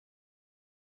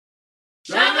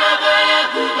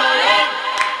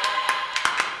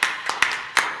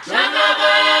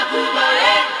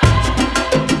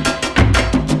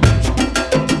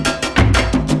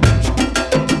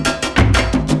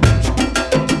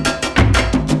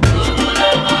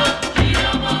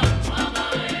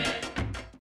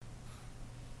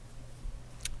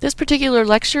This particular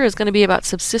lecture is going to be about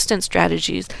subsistence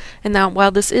strategies. And now,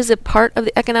 while this is a part of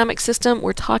the economic system,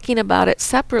 we're talking about it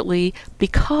separately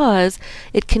because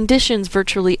it conditions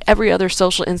virtually every other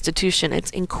social institution.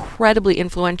 It's incredibly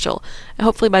influential. And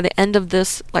hopefully by the end of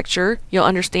this lecture, you'll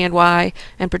understand why,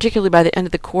 and particularly by the end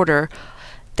of the quarter,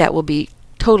 that will be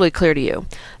totally clear to you.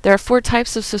 There are 4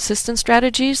 types of subsistence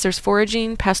strategies. There's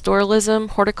foraging,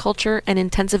 pastoralism, horticulture, and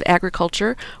intensive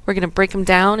agriculture. We're going to break them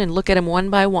down and look at them one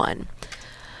by one.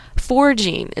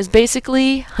 Foraging is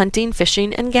basically hunting,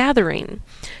 fishing, and gathering.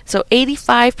 So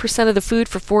 85% of the food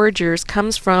for foragers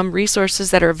comes from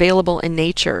resources that are available in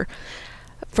nature.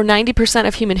 For 90%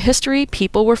 of human history,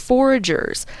 people were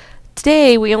foragers.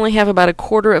 Today, we only have about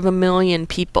 250,000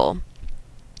 people.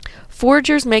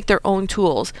 Foragers make their own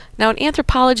tools. Now in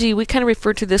anthropology, we kind of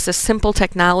refer to this as simple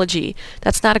technology.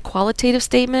 That's not a qualitative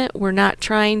statement. We're not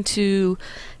trying to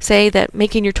say that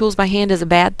making your tools by hand is a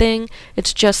bad thing.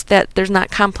 It's just that there's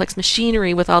not complex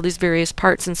machinery with all these various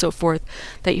parts and so forth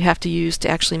that you have to use to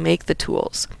actually make the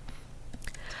tools.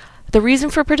 The reason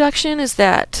for production is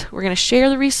that we're going to share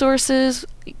the resources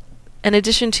in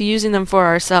addition to using them for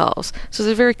ourselves. So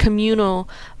it's a very communal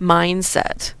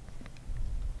mindset.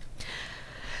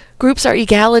 Groups are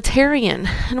egalitarian,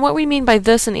 and what we mean by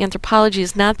this in anthropology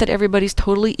is not that everybody's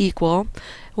totally equal.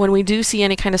 When we do see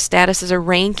any kind of status as a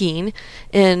ranking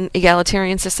in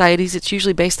egalitarian societies, it's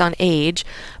usually based on age,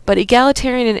 but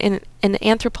egalitarian in an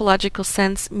anthropological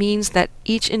sense means that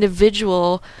each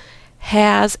individual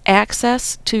has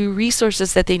access to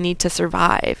resources that they need to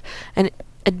survive, and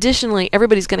additionally,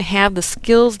 everybody's going to have the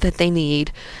skills that they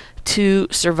need to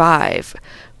survive.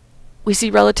 We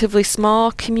see relatively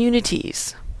small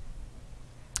communities.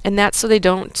 And that's so they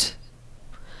don't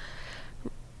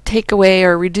take away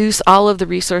or reduce all of the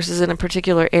resources in a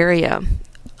particular area.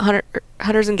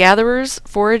 Hunters and gatherers,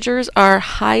 foragers, are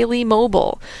highly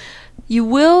mobile. You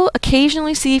will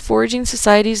occasionally see foraging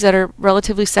societies that are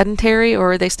relatively sedentary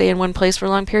or they stay in one place for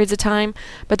long periods of time,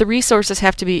 but the resources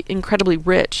have to be incredibly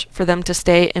rich for them to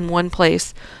stay in one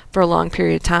place for a long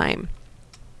period of time.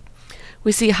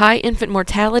 We see high infant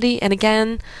mortality, and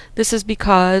again, this is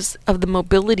because of the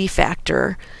mobility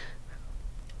factor.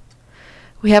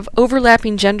 We have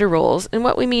overlapping gender roles, and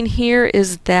what we mean here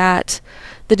is that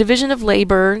the division of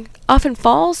labor often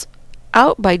falls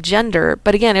out by gender,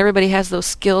 but again, everybody has those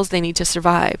skills they need to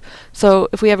survive. So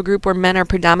if we have a group where men are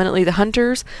predominantly the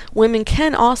hunters, women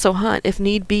can also hunt if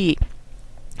need be.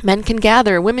 Men can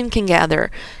gather, women can gather,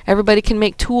 everybody can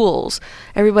make tools,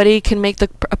 everybody can make the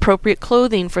appropriate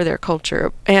clothing for their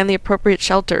culture and the appropriate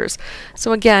shelters.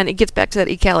 So again, it gets back to that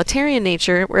egalitarian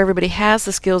nature where everybody has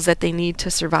the skills that they need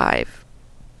to survive.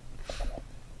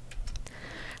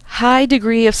 High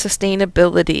degree of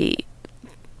sustainability.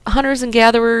 Hunters and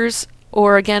gatherers,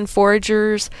 or again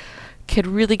foragers, could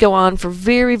really go on for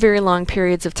very, very long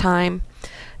periods of time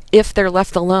if they're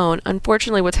left alone.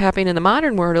 Unfortunately, what's happening in the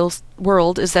modern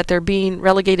world is that they're being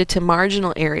relegated to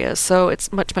marginal areas, so it's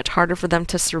much, much harder for them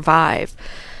to survive.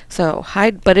 So,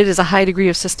 but it is a high degree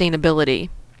of sustainability.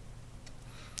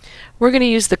 We're going to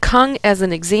use the Kung as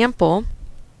an example.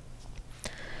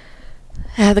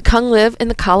 The Kung live in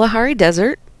the Kalahari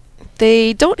Desert.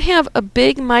 They don't have a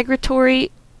big migratory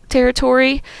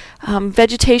territory.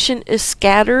 Vegetation is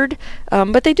scattered,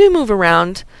 but they do move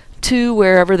around to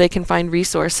wherever they can find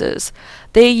resources.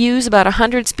 They use about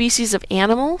 100 species of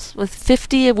animals, with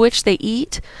 50 of which they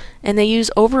eat, and they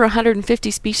use over 150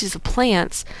 species of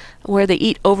plants, where they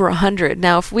eat over 100.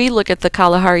 Now, if we look at the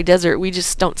Kalahari Desert, we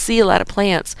just don't see a lot of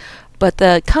plants, but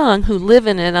the Kung, who live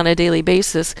in it on a daily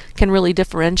basis, can really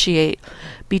differentiate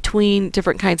between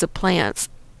different kinds of plants.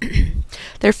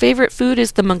 Their favorite food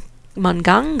is the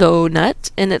mangango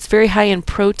nut, and it's very high in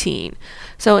protein.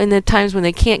 So in the times when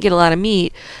they can't get a lot of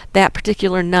meat, that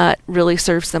particular nut really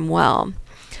serves them well.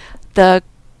 The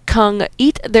Kung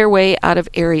eat their way out of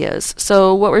areas.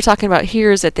 So what we're talking about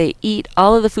here is that they eat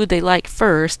all of the food they like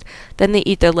first, then they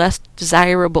eat their less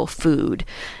desirable food.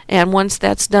 And once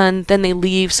that's done, then they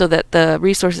leave so that the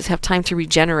resources have time to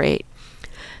regenerate.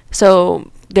 So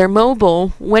they're mobile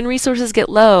when resources get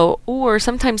low, or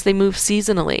sometimes they move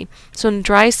seasonally. So in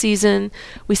dry season,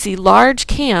 we see large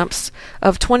camps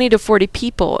of 20 to 40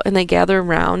 people, and they gather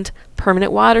around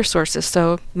permanent water sources,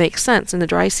 so it makes sense in the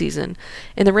dry season.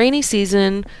 In the rainy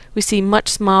season, we see much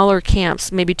smaller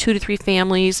camps, maybe 2 to 3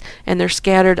 families, and they're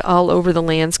scattered all over the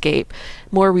landscape.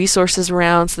 More resources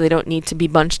around, so they don't need to be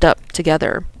bunched up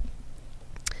together.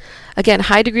 Again,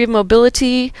 high degree of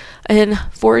mobility. In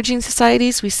foraging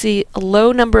societies, we see a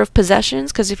low number of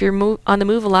possessions, because if you're on the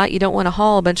move a lot, you don't want to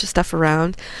haul a bunch of stuff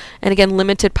around. And again,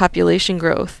 limited population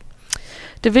growth.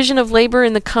 Division of labor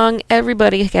in the Kung,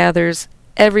 everybody gathers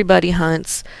everybody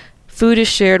hunts. Food is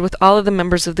shared with all of the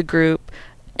members of the group.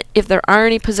 If there are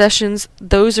any possessions,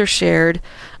 those are shared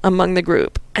among the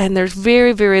group, and there's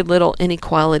very, very little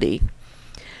inequality.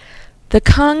 The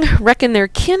Kung reckon their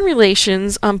kin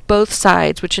relations on both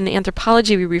sides, which in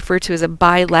anthropology we refer to as a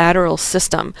bilateral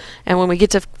system. And when we get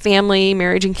to family,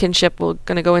 marriage, and kinship, we're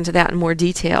going to go into that in more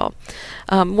detail.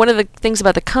 One of the things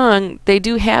about the Kung, they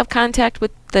do have contact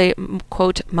with the,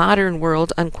 quote, modern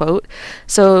world, unquote.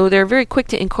 So they're very quick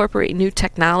to incorporate new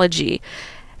technology.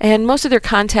 And most of their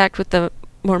contact with the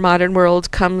more modern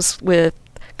world comes with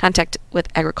contact with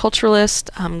agriculturalists,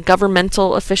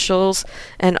 governmental officials,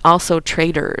 and also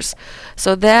traders.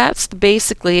 So that's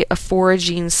basically a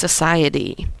foraging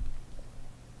society.